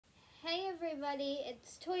Hey everybody,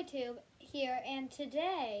 it's ToyTube here, and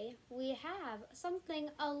today we have something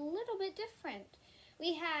a little bit different.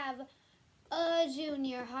 We have a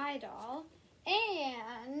junior high doll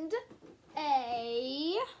and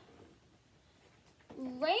a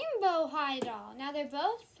rainbow high doll. Now they're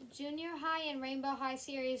both junior high and rainbow high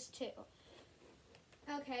series 2.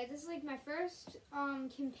 Okay, this is like my first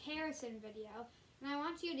comparison video, and I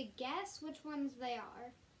want you to guess which ones they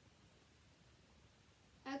are.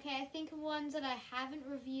 Okay, I think ones that I haven't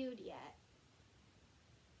reviewed yet.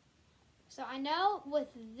 So I know with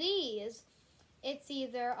these, it's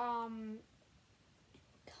either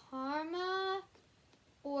Karma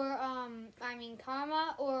or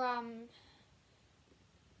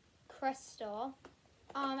Crystal.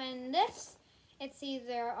 And this, it's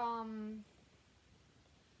either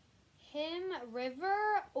him,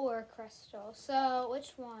 River, or Crystal. So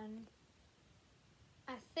which one?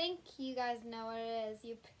 I think you guys know what it is.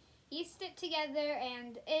 You pieced it together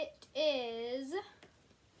and it is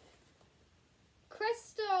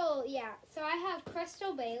Crystal. Yeah, so I have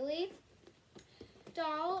Crystal Bailey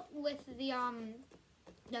doll with the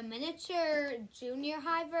miniature junior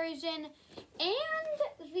high version and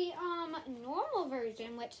the normal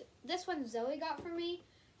version, which this one Zoe got for me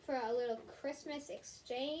for a little Christmas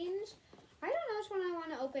exchange. I don't know which one I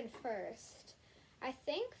want to open first. I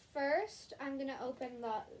think first I'm going to open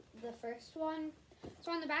the first one.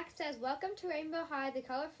 So on the back it says, "Welcome to Rainbow High, the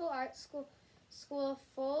colorful art school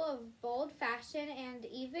full of bold fashion and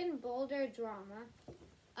even bolder drama."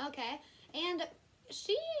 Okay, and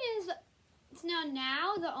she is,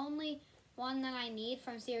 now the only one that I need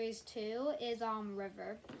from series 2 is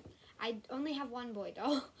River. I only have one boy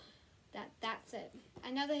doll. That's it.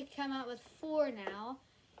 I know they come out with 4 now,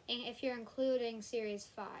 and if you're including series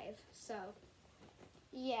 5, so...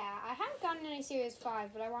 yeah, I haven't gotten any Series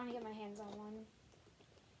 5, but I want to get my hands on one.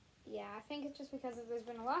 Yeah, I think it's just because there's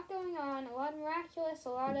been a lot going on, a lot of Miraculous, a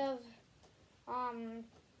lot of, not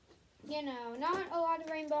a lot of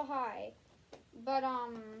Rainbow High. But,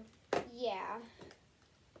 yeah.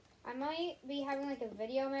 I might be having, like, a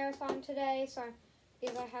video marathon today,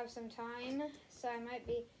 because I have some time. So I might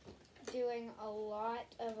be doing a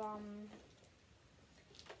lot of,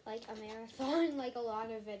 like, a marathon, like, a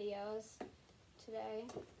lot of videos today,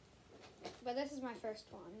 but this is my first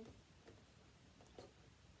one.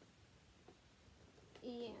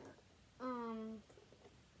 Yeah.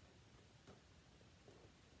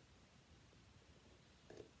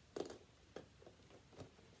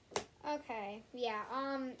 Okay. Yeah.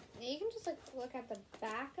 You can just like look at the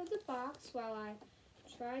back of the box while I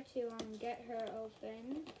try to get her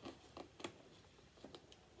open.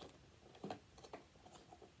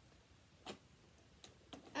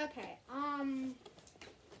 Okay,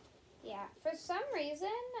 yeah, for some reason,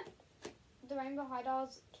 the Rainbow High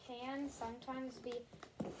dolls can sometimes be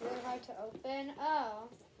really hard to open. Oh,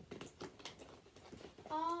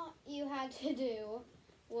 all you had to do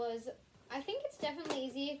was, I think it's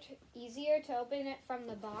definitely easier to open it from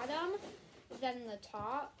the bottom than the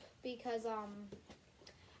top, because,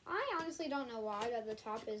 I honestly don't know why that the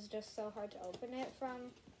top is just so hard to open it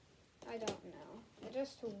from. I don't know. It's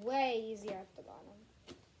just way easier at the bottom.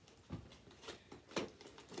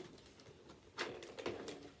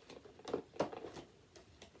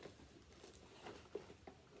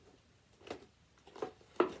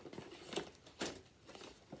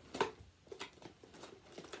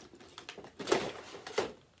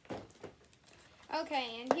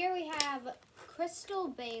 Okay, and here we have Crystal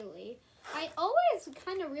Bailey. I always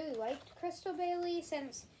kind of really liked Crystal Bailey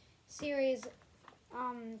since series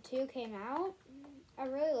 2 came out. I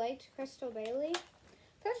really liked Crystal Bailey.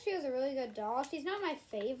 I thought she was a really good doll. She's not my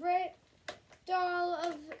favorite doll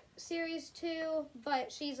of series 2,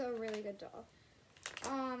 but she's a really good doll.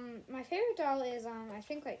 My favorite doll is I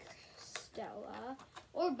think like Stella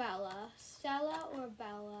or Bella. Stella or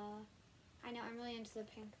Bella. I know, I'm really into the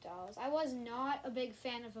pink dolls. I was not a big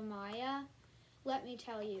fan of Amaya. Let me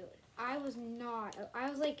tell you, I was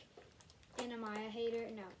like an Amaya hater.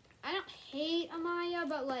 No, I don't hate Amaya,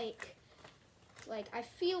 but like I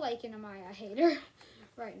feel like an Amaya hater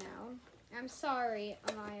right now. I'm sorry,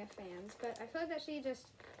 Amaya fans, but I feel like that she just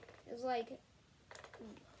is like,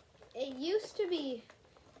 it used to be,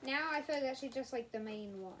 now I feel like that she's just like the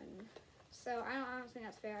main one. So I don't think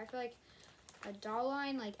that's fair. I feel like a doll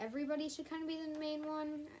line, like everybody should kind of be the main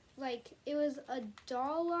one. Like it was a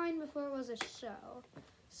doll line before it was a show.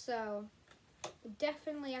 So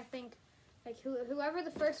definitely I think like whoever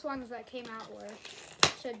the first ones that came out were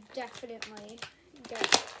should definitely get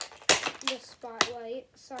the spotlight.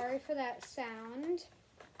 Sorry for that sound.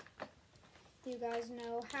 you guys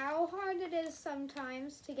know how hard it is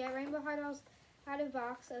sometimes to get Rainbow High Dolls out of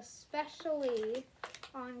box, especially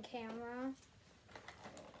on camera.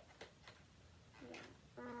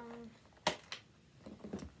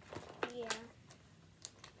 Yeah.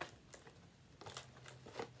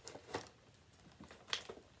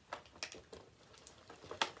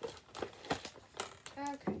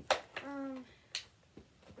 Okay.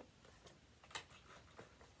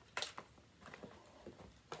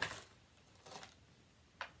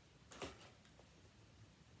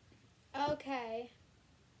 Okay.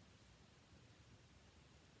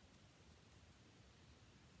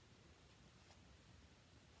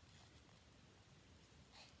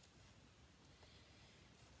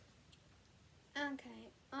 Okay.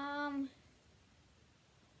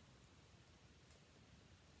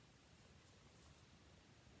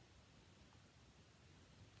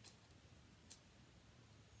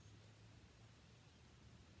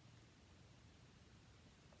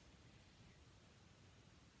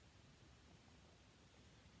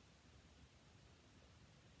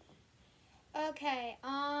 Okay.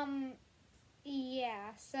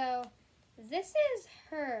 Yeah. So this is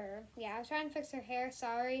her. Yeah, I was trying to fix her hair.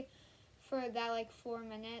 Sorry for that, like 4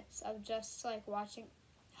 minutes of just like watching.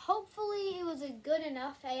 Hopefully it was a good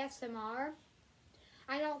enough ASMR.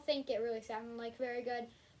 I don't think it really sounded like very good,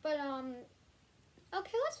 but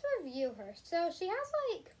okay, let's review her. So she has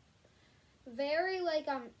like very like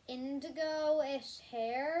indigo-ish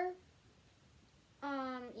hair.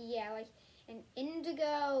 Yeah, like an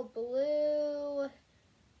indigo, blue,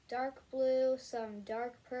 dark blue, some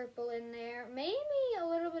dark purple in there, maybe a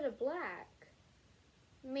little bit of black.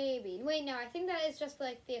 Maybe. Wait, no, I think that is just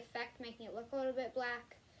like the effect making it look a little bit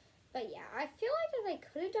black. But yeah, I feel like that they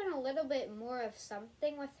could have done a little bit more of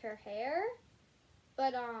something with her hair.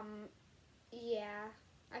 But yeah,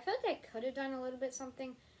 I feel like they could have done a little bit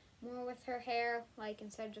something more with her hair, like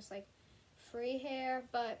instead of just like free hair.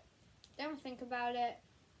 But don't think about it.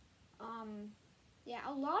 Yeah,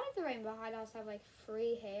 a lot of the Rainbow High Dolls have like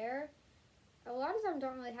free hair. A lot of them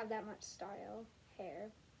don't really have that much style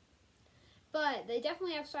hair. But they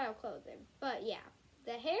definitely have style clothing. But yeah,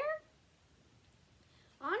 the hair,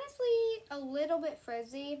 honestly, a little bit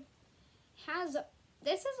frizzy.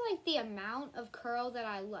 This is like the amount of curl that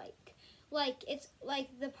I like. Like, it's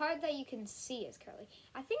like the part that you can see is curly.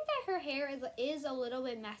 I think that her hair is a little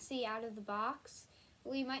bit messy out of the box.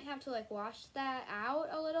 We might have to like wash that out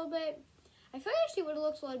a little bit. I feel like she would have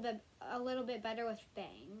looked a little bit better with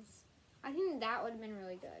bangs. I think that would have been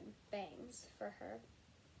really good. Bangs for her.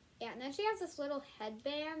 Yeah, and then she has this little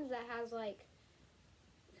headband that has like,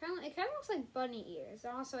 it kind of looks like bunny ears.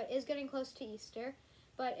 And also, it is getting close to Easter,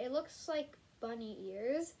 but it looks like bunny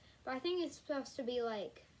ears. But I think it's supposed to be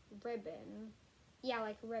like ribbon. Yeah,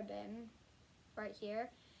 like ribbon right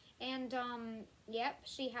here. And yep,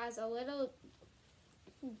 she has a little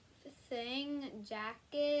thing,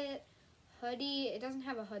 jacket, hoodie. It doesn't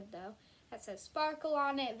have a hood though. That says sparkle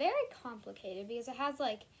on it. Very complicated because it has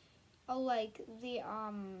like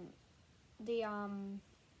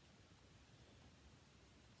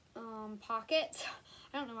pockets.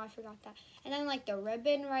 I don't know why I forgot that. And then like the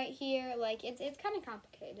ribbon right here, like it's kind of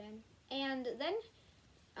complicated. And then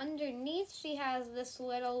underneath she has this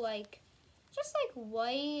little like just like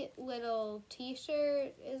white little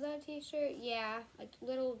t-shirt. Is that a t-shirt? Yeah, like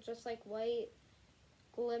little just like white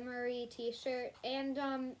glimmery t-shirt. And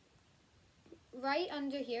right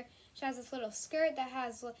under here she has this little skirt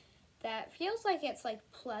that feels like it's like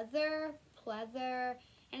pleather,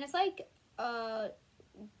 and it's like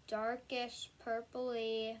darkish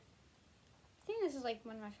purpley. I think this is like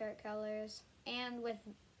one of my favorite colors, and with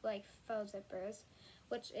like faux zippers,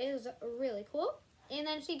 which is really cool. And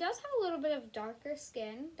then she does have a little bit of darker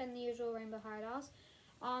skin than the usual Rainbow High Dolls.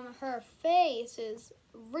 Her face is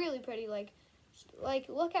really pretty. Like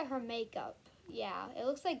look at her makeup. Yeah, it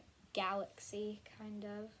looks like galaxy kind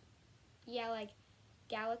of. Yeah, like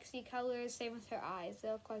galaxy colors. Same with her eyes. They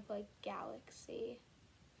look like galaxy.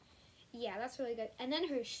 Yeah, that's really good. And then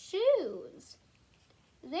her shoes.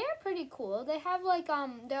 They're pretty cool. They have like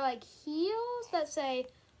they're like heels that say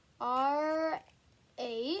RH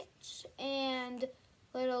and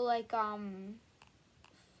little like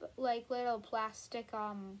little plastic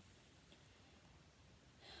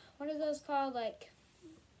what are those called? Like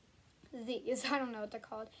these, I don't know what they're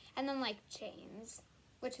called. And then like chains,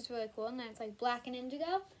 which is really cool. And then it's like black and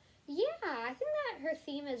indigo. Yeah, I think that her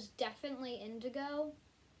theme is definitely indigo.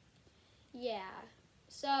 Yeah,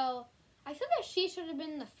 so I feel that she should have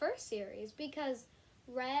been in the first series because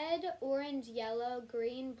red, orange, yellow,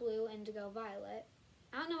 green, blue, indigo, violet.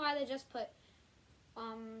 I don't know why they just put,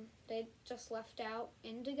 they just left out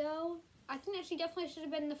indigo. I think that she definitely should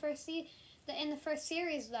have been in the first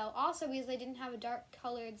series though. Also because they didn't have a dark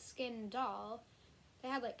colored skin doll. They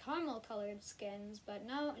had like caramel colored skins, but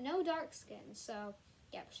no dark skins. So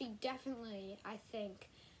yeah, she definitely, I think,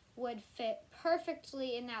 would fit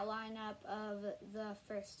perfectly in that lineup of the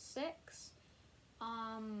first 6.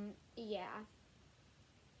 Yeah.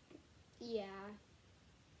 Yeah.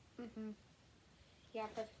 Yeah,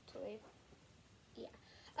 perfectly. Yeah.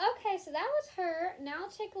 Okay, so that was her. Now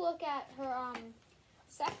let's take a look at her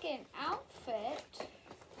second outfit,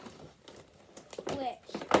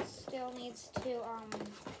 which still needs to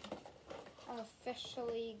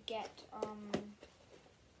officially get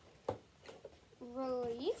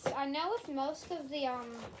released. I know with most of the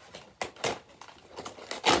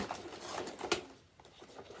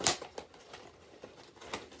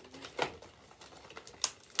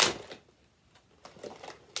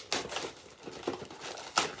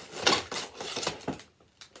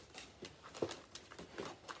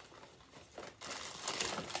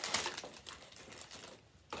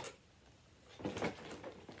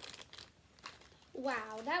wow,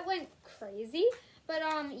 that went crazy. But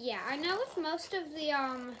yeah, I know with most of the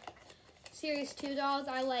Series 2 dolls,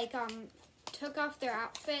 I like took off their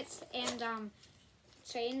outfits and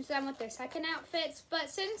changed them with their second outfits. But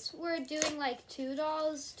since we're doing like 2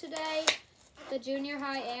 dolls today, the junior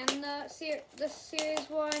high and the Series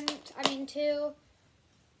 2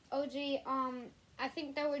 OG, I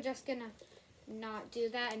think that we're just gonna not do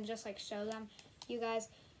that and just like show them you guys.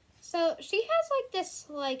 So she has like this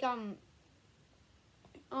like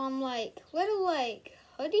little like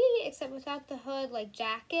hoodie, except without the hood, like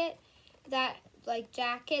jacket that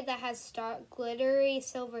has glittery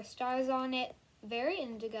silver stars on it, very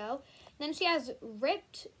indigo. And then she has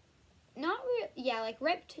ripped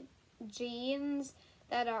jeans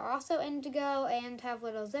that are also indigo and have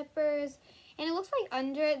little zippers. And it looks like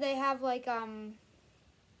under it they have like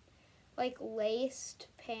laced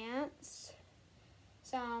pants.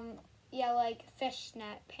 Some like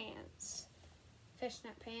fishnet pants.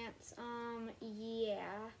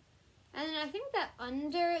 Yeah. And then I think that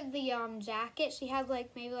under the jacket she has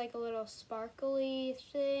like maybe like a little sparkly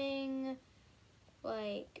thing,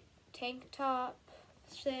 like tank top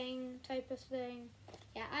thing type of thing.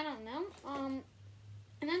 Yeah, I don't know.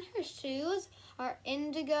 And then her shoes are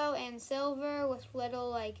indigo and silver with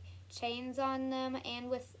little like chains on them and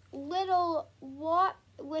with little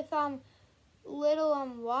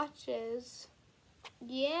watches.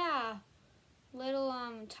 Yeah. Little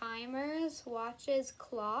timers, watches,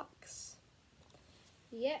 clocks.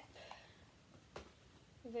 Yep.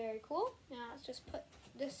 Very cool. Now let's just put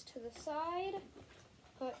this to the side.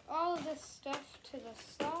 Put all of this stuff to the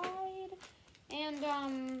side. And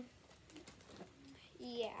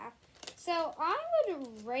yeah. So I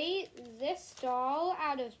would rate this doll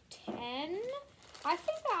out of 10. I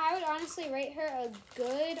think that I would honestly rate her a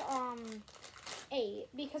good 8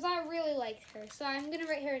 because I really like her. So I'm going to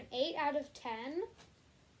rate her an 8 out of 10.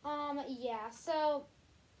 Yeah, so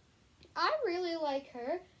I really like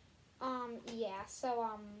her. Yeah, so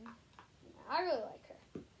I really like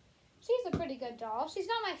her. She's a pretty good doll. She's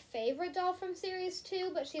not my favorite doll from Series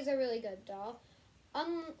 2, but she's a really good doll.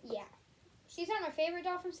 Yeah. She's not my favorite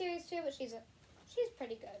doll from Series 2, but she's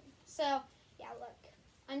pretty good. So, yeah, look.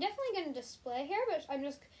 I'm definitely going to display her, but I'm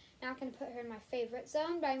just not going to put her in my favorite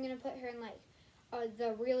zone, but I'm going to put her in, like,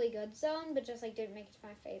 the really good zone, but just, like, didn't make it to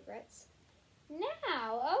my favorites.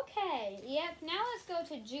 Now, okay, yep, now let's go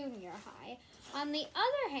to junior high. On the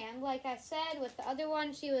other hand, like I said, with the other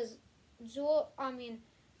one,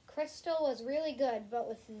 Crystal was really good, but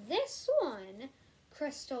with this one,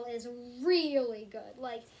 Crystal is really good.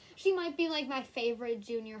 Like, she might be, like, my favorite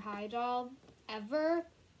junior high doll ever.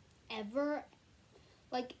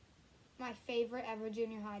 Like, my favorite ever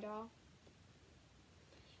junior high doll.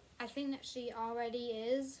 I think that she already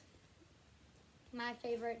is my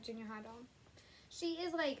favorite junior high doll. She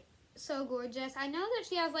is, like, so gorgeous. I know that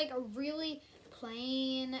she has, like, a really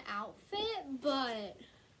plain outfit, but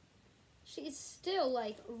she's still,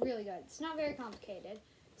 like, really good. It's not very complicated.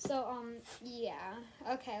 So, yeah.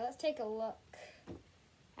 Okay, let's take a look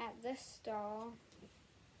at this doll.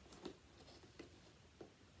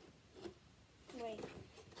 Wait.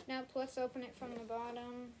 Nope, let's open it from the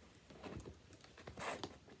bottom.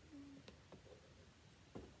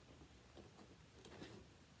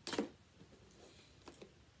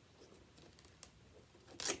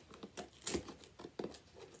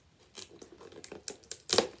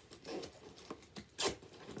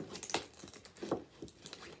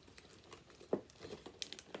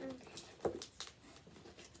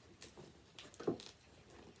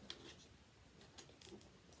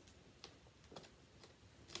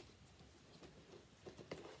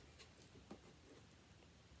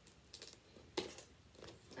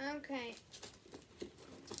 Okay.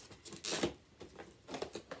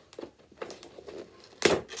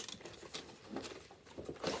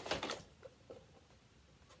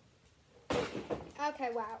 Okay,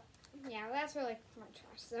 wow. Yeah, that's where, like, my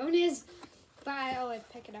trash zone is. But I always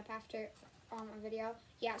pick it up after a video.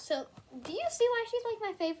 Yeah, so, do you see why she's, like,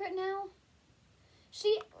 my favorite now?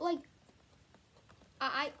 She, like,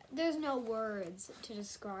 there's no words to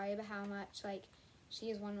describe how much, like, she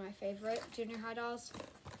is one of my favorite junior high dolls.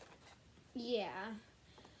 Yeah.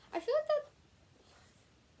 I feel like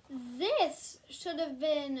that this should have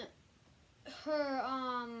been her,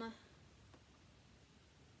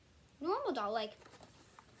 normal doll. Like,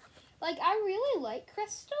 I really like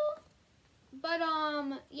Crystal. But,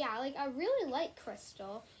 yeah, like, I really like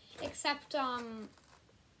Crystal. Except, I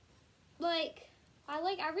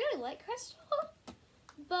really like Crystal.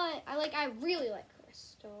 But, I really like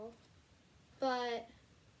Crystal. But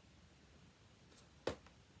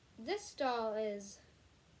this doll is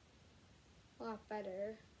a lot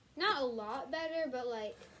better. Not a lot better, but,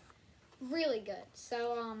 like, really good.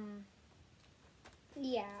 So,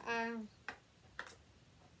 yeah,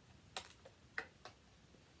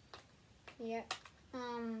 yeah.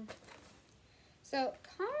 So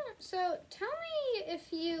tell me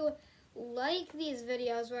if you like these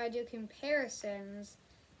videos where I do comparisons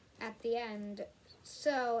at the end.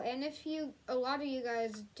 So, and if a lot of you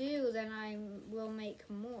guys do, then I will make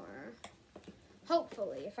more.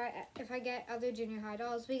 Hopefully, if I get other junior high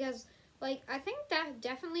dolls, because, like, I think that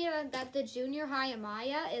definitely that the junior high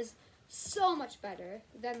Amaya is so much better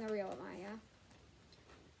than the real Amaya.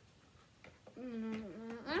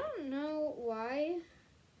 I don't know why,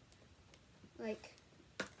 like,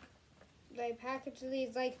 they package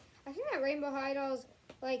these, like, I think that Rainbow High Dolls,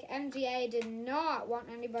 like, MGA did not want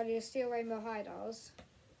anybody to steal Rainbow High Dolls.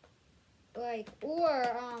 Like, or,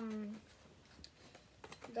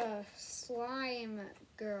 the Slime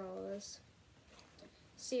Girls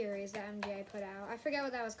series that MGA put out. I forget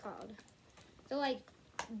what that was called. The, like,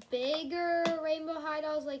 bigger Rainbow High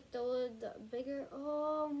Dolls, like, the bigger,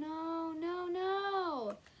 oh, no.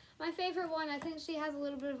 My favorite one, I think she has a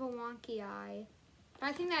little bit of a wonky eye. But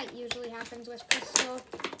I think that usually happens with Crystal.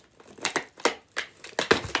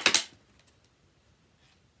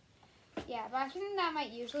 Yeah, but I think that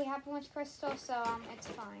might usually happen with Crystal, so it's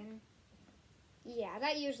fine. Yeah,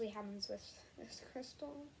 that usually happens with this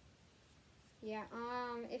Crystal. Yeah,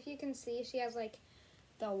 if you can see, she has, like,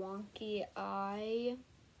 the wonky eye.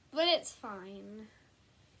 But it's fine.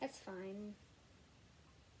 It's fine.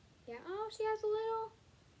 Yeah, oh, she has a little...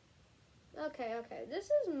 Okay. This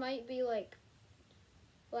might be, like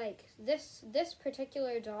this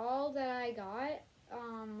particular doll that I got,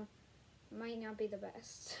 might not be the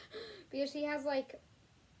best. Because she has, like,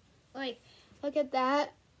 look at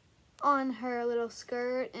that on her little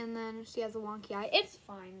skirt, and then she has a wonky eye. It's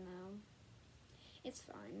fine, though. It's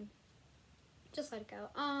fine. Just let it go.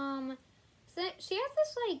 So she has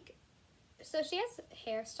this, like, so she has a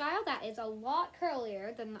hairstyle that is a lot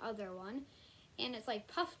curlier than the other one, and it's, like,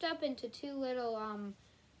 puffed up into two little,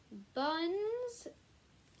 buns.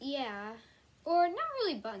 Yeah, or not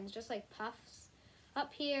really buns, just, like, puffs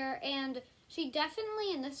up here, and she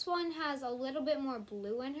definitely, in this one, has a little bit more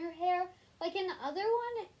blue in her hair. Like, in the other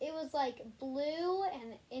one, it was, like, blue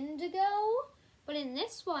and indigo, but in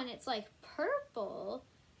this one, it's, like, purple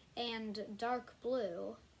and dark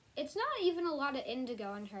blue. It's not even a lot of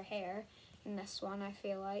indigo in her hair in this one, I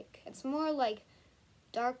feel like. It's more, like,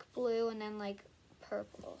 dark blue and then, like,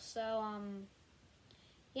 purple. So,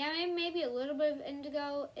 yeah, maybe a little bit of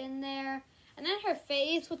indigo in there. And then her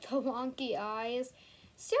face with the wonky eyes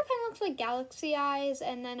still kind of looks like galaxy eyes.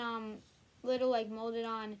 And then little, like, molded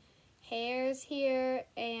on hairs here.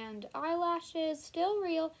 And eyelashes, still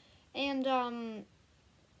real. And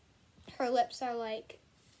her lips are, like,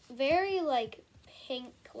 very, like,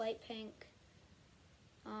 pink, light pink.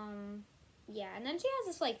 Yeah, and then she has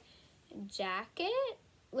this, like, jacket,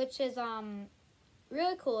 which is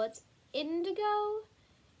really cool. It's indigo.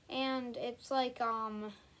 And it's, like,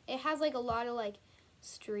 it has, like, a lot of, like,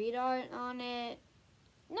 street art on it.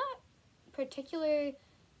 Not particularly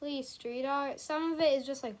street art. Some of it is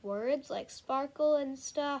just, like, words, like sparkle and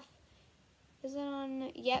stuff. Is it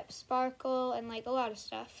on? Yep, sparkle and, like, a lot of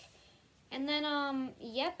stuff. And then,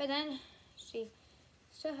 yep, and then she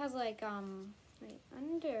still has, like, wait,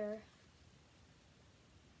 under.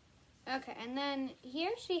 Okay, and then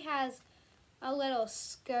here she has a little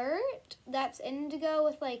skirt that's indigo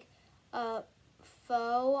with, like, a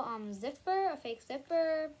faux zipper, a fake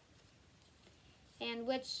zipper, and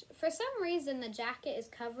which, for some reason, the jacket is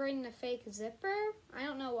covering the fake zipper. I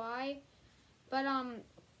don't know why, but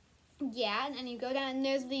Yeah, and then you go down and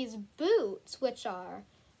there's these boots, which are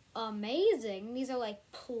amazing. These are like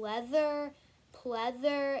pleather,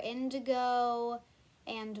 indigo,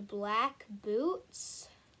 and black boots.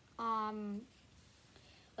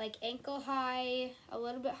 Like ankle high, a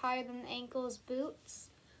little bit higher than the ankles boots.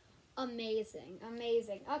 Amazing,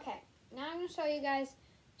 amazing. Okay, now I'm going to show you guys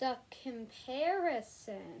the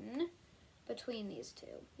comparison between these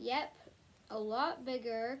two. Yep, a lot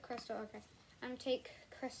bigger crystal. Okay, I'm going to take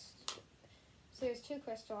crystal. So there's 2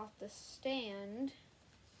 crystal off the stand.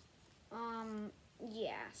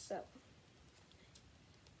 Yeah, so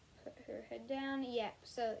put her head down. Yep,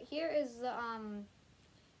 so here is the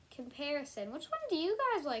comparison. Which one do you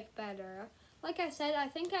guys like better? Like I said, I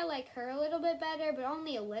think I like her a little bit better, but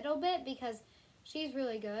only a little bit because she's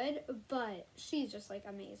really good, but she's just like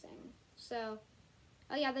amazing. So,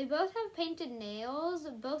 oh yeah, they both have painted nails,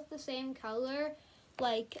 both the same color,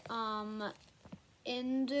 like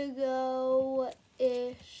indigo-ish.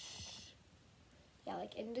 Yeah,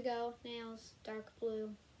 like indigo nails, dark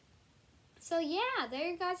blue. So yeah, there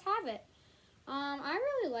you guys have it. I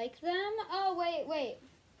really like them. Oh, wait.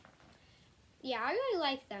 Yeah, I really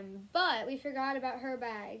like them, but we forgot about her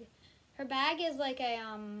bag. Her bag is like a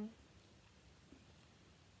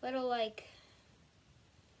little like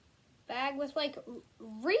bag with like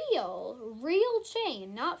real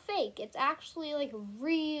chain, not fake. It's actually like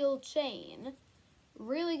real chain.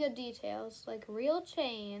 Really good details, like real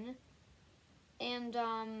chain, and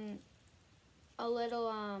a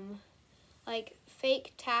little like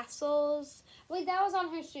fake tassels. Wait, that was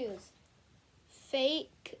on her shoes.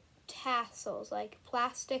 Fake tassels, like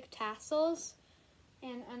plastic tassels.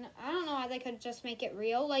 And I don't know why they could just make it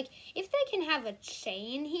real. Like, if they can have a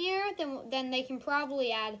chain here, then they can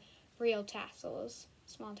probably add real tassels,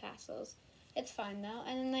 small tassels. It's fine, though.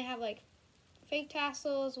 And then they have, like, fake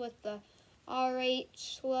tassels with the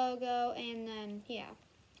RH logo. And then, yeah,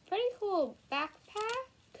 pretty cool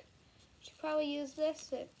backpack. Should probably use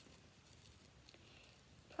this. It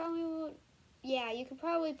probably won't. Yeah, you could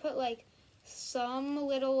probably put, like, some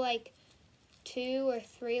little, like, 2 or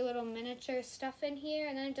 3 little miniature stuff in here,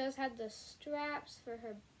 and then it does have the straps for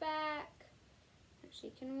her back that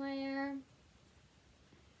she can wear.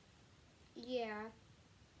 Yeah.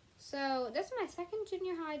 So this is my second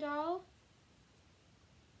junior high doll.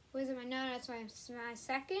 Was it my no? It's my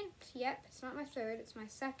second. Yep, it's not my third. It's my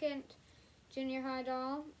second junior high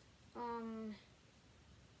doll.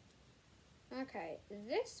 Okay,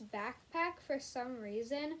 this backpack for some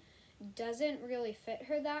reason doesn't really fit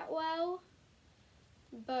her that well.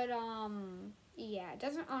 But, yeah, it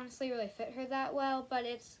doesn't honestly really fit her that well, but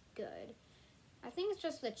it's good. I think it's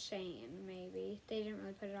just the chain, maybe. They didn't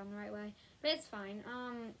really put it on the right way, but it's fine.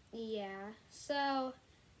 Yeah. So,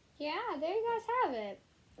 yeah, there you guys have it.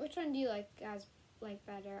 Which one do you guys like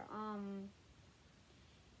better?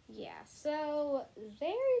 Yeah, so there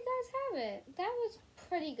you guys have it. That was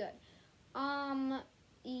pretty good.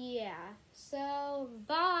 Yeah, so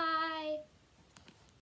bye.